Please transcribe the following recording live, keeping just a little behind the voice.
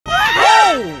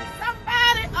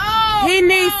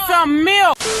some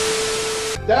milk.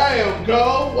 Damn,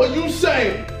 girl. What you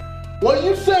saying? What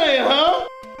you saying, huh?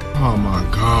 Oh my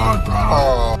God,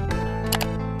 bro.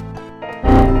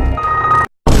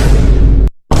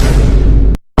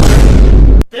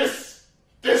 This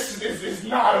is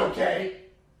not okay.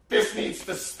 This needs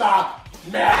to stop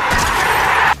now.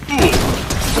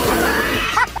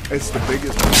 It's the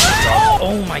biggest.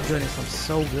 Oh my goodness, I'm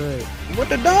so good. What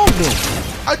the dog do?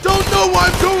 I don't know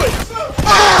what I'm doing.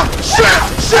 Ah!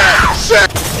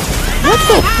 Shit! What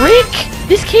the frick?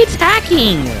 This kid's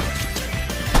hacking.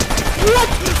 What?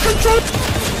 Control.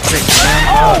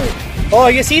 Oh,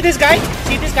 you see this guy?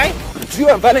 See this guy? Do you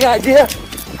have any idea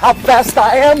how fast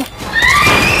I am?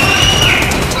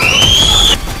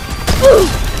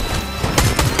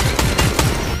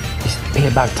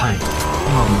 It's about time.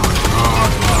 Oh my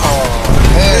God. Oh,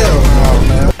 hell no,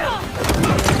 man.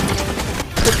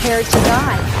 Prepare to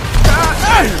die.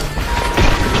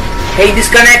 Hey,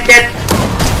 disconnected.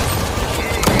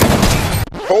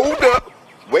 Hold up.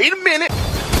 Wait a minute.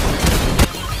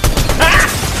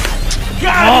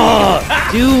 Oh,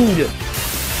 dude.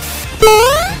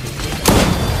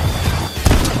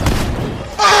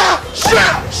 Ah!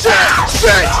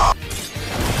 Shit!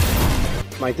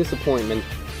 My disappointment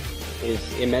is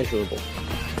immeasurable.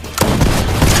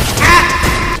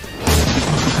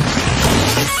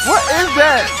 What is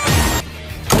that?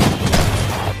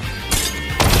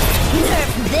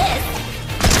 This.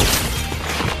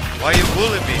 Why you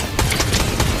bullying me?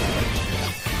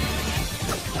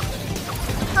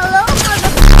 Hello,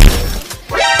 mother.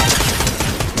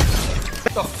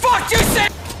 The fuck you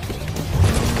said?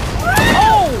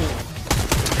 Oh!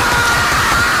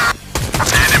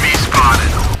 Enemy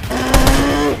spotted.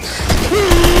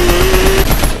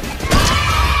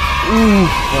 Oof.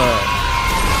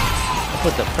 I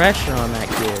put the pressure on that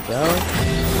kid, bro.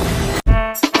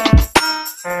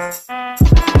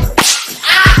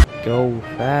 Go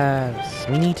fast.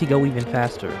 We need to go even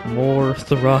faster. More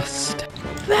thrust.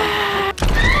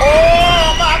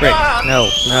 Oh my Frick. God! No.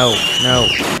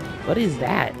 What is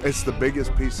that? It's the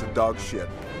biggest piece of dog shit.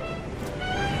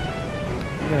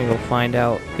 I'm gonna go find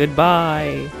out.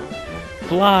 Goodbye.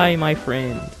 Fly, my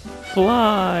friend.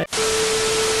 Fly.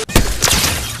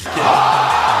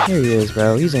 Here he is,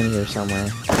 bro. He's in here somewhere.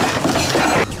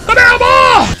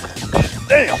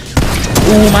 Damn!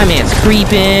 Ooh, my man's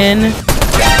creeping.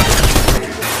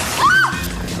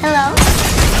 Hello.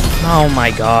 Oh my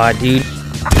God, dude.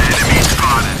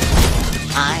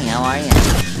 Hi, how are you?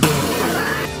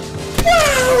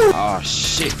 Oh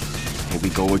shit. Here we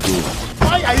go again.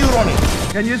 Why are you running?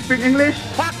 Can you speak English?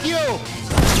 Fuck you!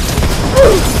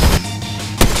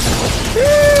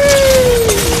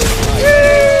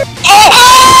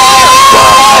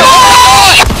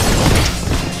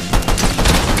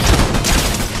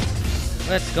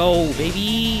 Let's go,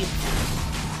 baby.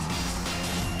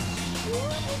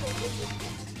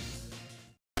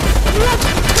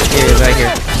 Here he is, right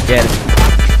here. Dead.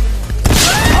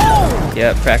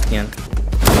 Yeah, cracked again.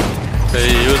 Hey,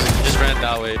 he just ran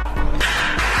that way.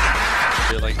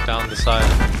 Like down the side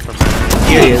from there.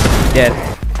 Here he is. Dead.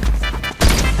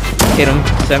 Hit him.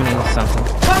 70 something.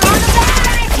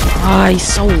 Ah, he's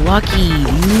so lucky,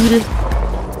 dude.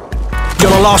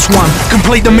 You're the last one.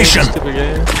 Complete the mission. Stupid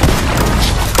game.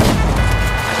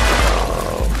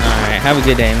 Alright, have a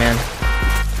good day, man.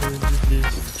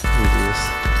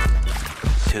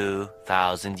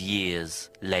 2,000 years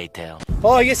later.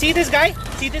 Oh, you see this guy?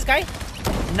 See this guy?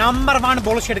 Number one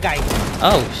bullshit guy.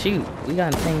 Oh, shoot. We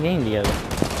got in the same game together.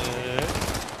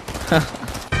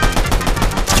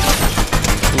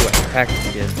 Ooh, I cracked this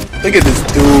kid. Look at this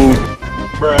dude.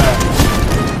 Bruh.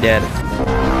 Dead.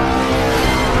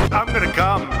 I'm gonna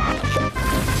come.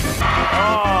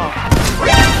 Oh.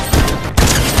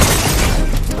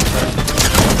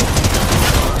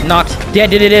 Knocked.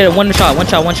 Dead. One shot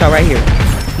right here.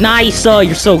 Nice.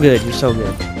 You're so good. You're so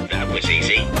good. That was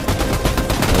easy.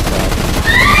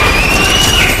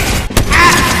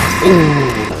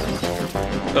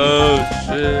 Oh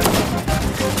shit.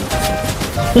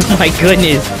 Oh my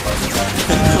goodness.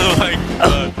 Oh my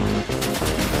God.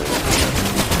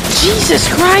 Jesus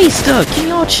Christ. Can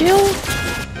y'all chill? This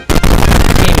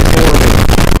game is horrible.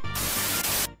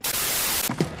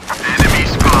 Enemy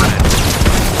spotted.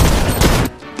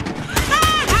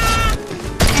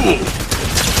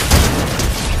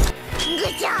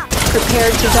 Good job.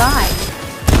 Prepare to die.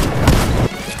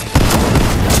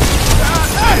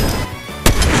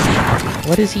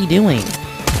 What is he doing?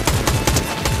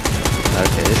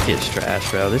 Okay, this kid's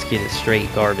trash, bro. This kid is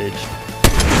straight garbage.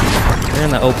 They're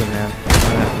in the open, man.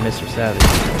 Mr. Savage.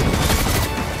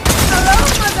 Hello,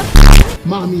 mother.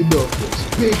 Mommy milkers.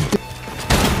 Big.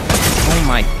 Oh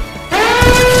my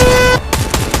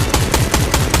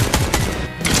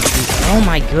Oh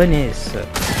my goodness.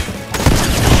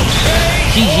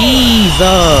 GG's.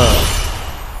 Oh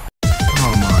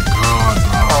my god,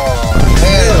 bro.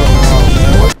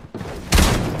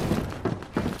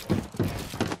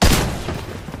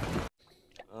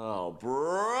 Oh,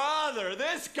 brother,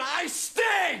 this guy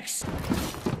stinks!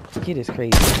 This kid is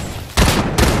crazy.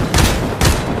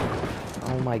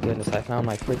 Oh my goodness, I found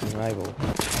my freaking rival.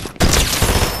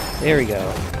 There we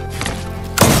go.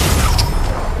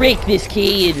 Break this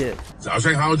kid! 早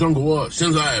上好，中国！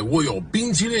现在我有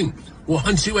冰淇淋，我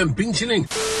很喜欢冰淇淋。